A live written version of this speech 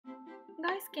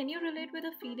can you relate with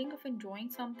the feeling of enjoying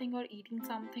something or eating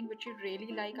something which you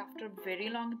really like after a very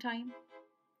long time?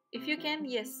 If you can,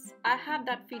 yes, I have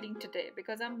that feeling today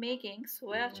because I'm making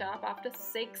soya chap after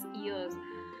 6 years.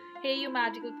 Hey, you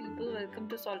magical people, welcome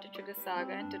to Salt and Sugar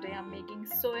Saga. And today I'm making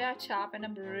soya chap, and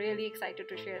I'm really excited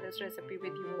to share this recipe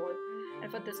with you all.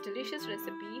 And for this delicious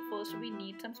recipe, first we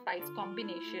need some spice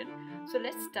combination. So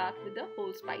let's start with the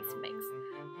whole spice mix.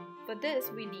 For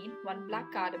this, we need 1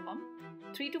 black cardamom,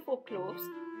 3 to 4 cloves,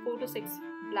 4 to 6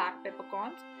 black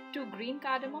peppercorns, 2 green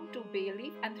cardamom, 2 bay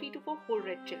leaf, and 3 to 4 whole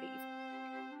red chilies.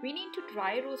 We need to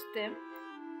dry roast them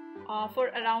for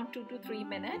around 2 to 3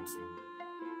 minutes.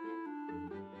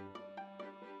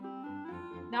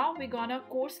 Now we're gonna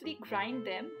coarsely grind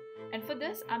them, and for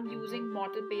this I'm using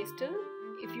mortar pestle.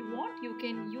 If you want, you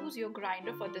can use your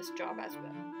grinder for this job as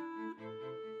well.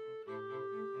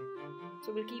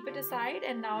 So we'll keep it aside,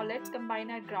 and now let's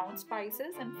combine our ground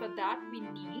spices, and for that we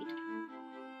need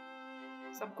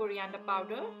some coriander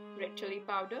powder, red chili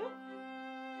powder,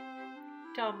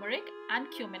 turmeric and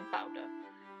cumin powder.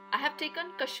 I have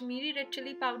taken Kashmiri red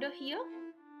chili powder here,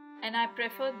 and I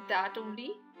prefer that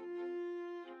only.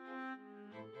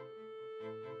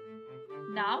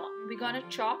 Now we're gonna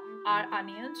chop our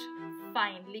onions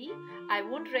finely. I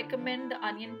won't recommend the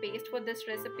onion paste for this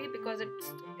recipe because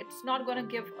it's not gonna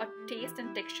give a taste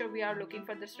and texture we are looking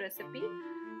for this recipe.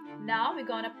 Now we're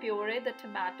gonna puree the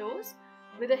tomatoes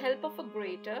with the help of a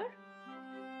grater.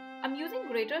 I'm using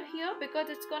grater here because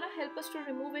it's gonna help us to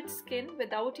remove its skin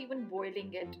without even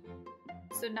boiling it.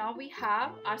 So now we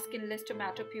have our skinless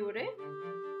tomato puree.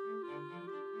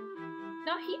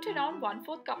 Now heat around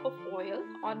 1/4 cup of oil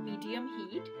on medium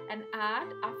heat and add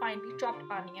our finely chopped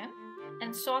onion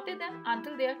and saute them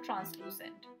until they are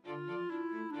translucent.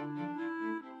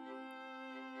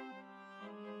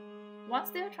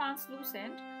 Once they are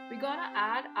translucent, we're gonna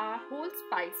add our whole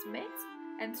spice mix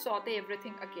and saute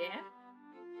everything again.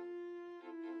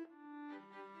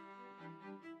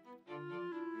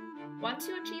 Once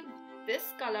you achieve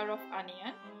this color of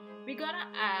onion, we're gonna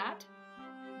add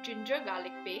ginger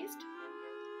garlic paste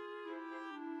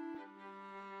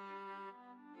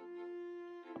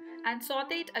and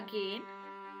saute it again.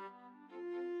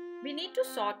 We need to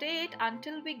saute it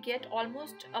until we get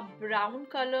almost a brown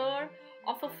color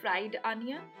of a fried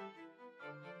onion,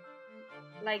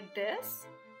 like this.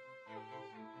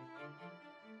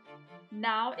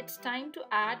 Now it's time to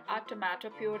add our tomato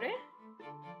puree.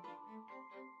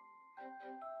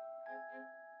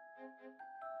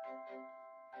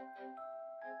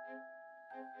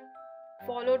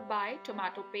 Followed by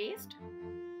tomato paste.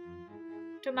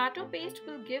 Tomato paste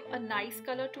will give a nice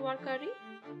color to our curry.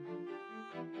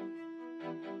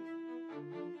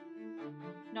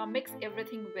 Now mix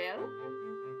everything well.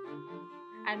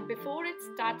 And before it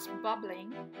starts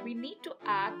bubbling, we need to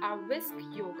add our whisk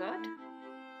yogurt.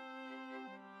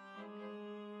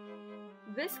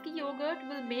 Whisk yogurt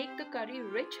will make the curry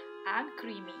rich and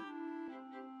creamy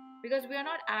because we are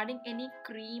not adding any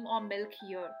cream or milk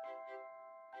here.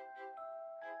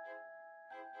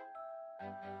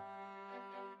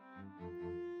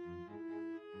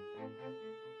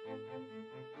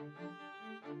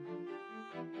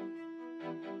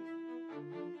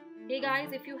 Hey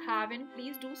guys, if you haven't,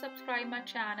 please do subscribe my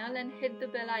channel and hit the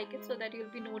bell icon so that you'll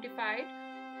be notified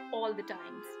all the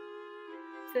times.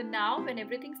 So now when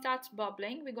everything starts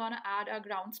bubbling, we're gonna add our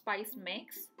ground spice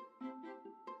mix.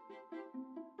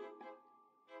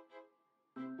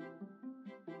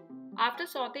 After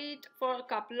saute it for a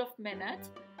couple of minutes,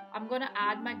 I'm gonna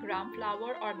add my gram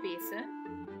flour or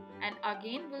besan, and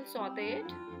again we'll saute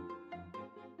it.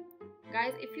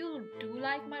 Guys, if you do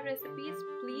like my recipes,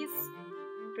 please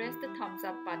press the thumbs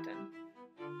up button.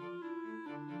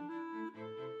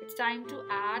 It's time to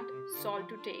add salt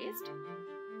to taste.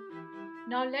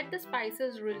 Now let the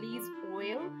spices release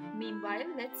oil. Meanwhile,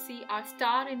 let's see our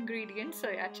star ingredient,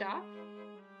 soya chap.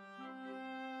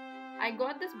 I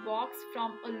got this box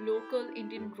from a local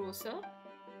Indian grocer.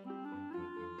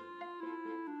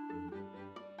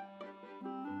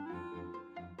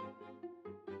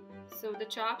 So the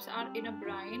chaps are in a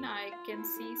brine. I can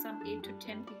see some 8 to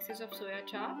 10 pieces of soya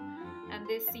chap, and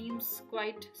they seems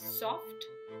quite soft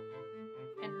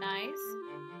and nice.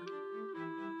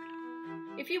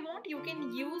 If you want, you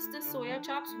can use the soya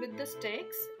chaps with the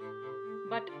sticks,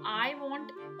 but I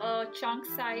want a chunk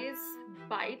size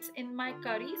bites in my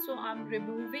curry, so I'm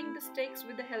removing the sticks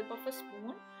with the help of a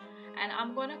spoon, and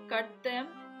I'm gonna cut them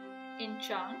in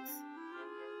chunks.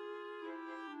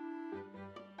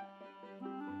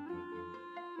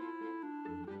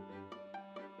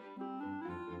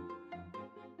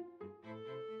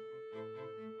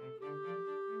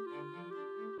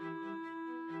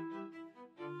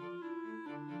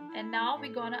 And now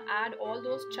we're gonna add all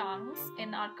those chunks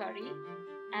in our curry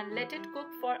and let it cook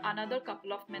for another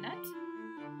couple of minutes.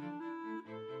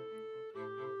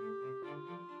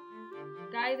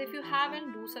 Guys, if you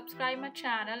haven't, do subscribe my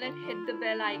channel and hit the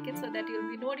bell icon so that you'll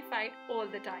be notified all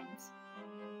the times.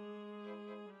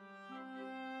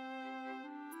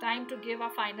 It's time to give a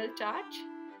final touch.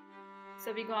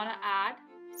 So we're gonna add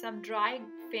some dry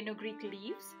fenugreek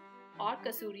leaves or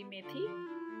kasuri methi.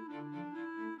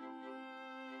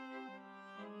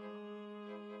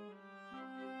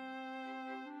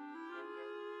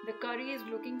 The curry is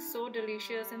looking so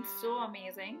delicious and so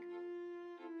amazing.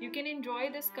 You can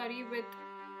enjoy this curry with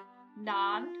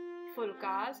naan,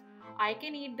 fulkas. I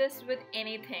can eat this with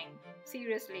anything.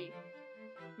 Seriously.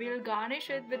 We'll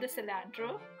garnish it with the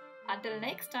cilantro. Until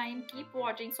next time, keep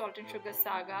watching Salt and Sugar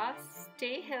Saga.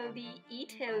 Stay healthy,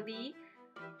 eat healthy.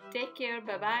 Take care.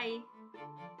 Bye-bye.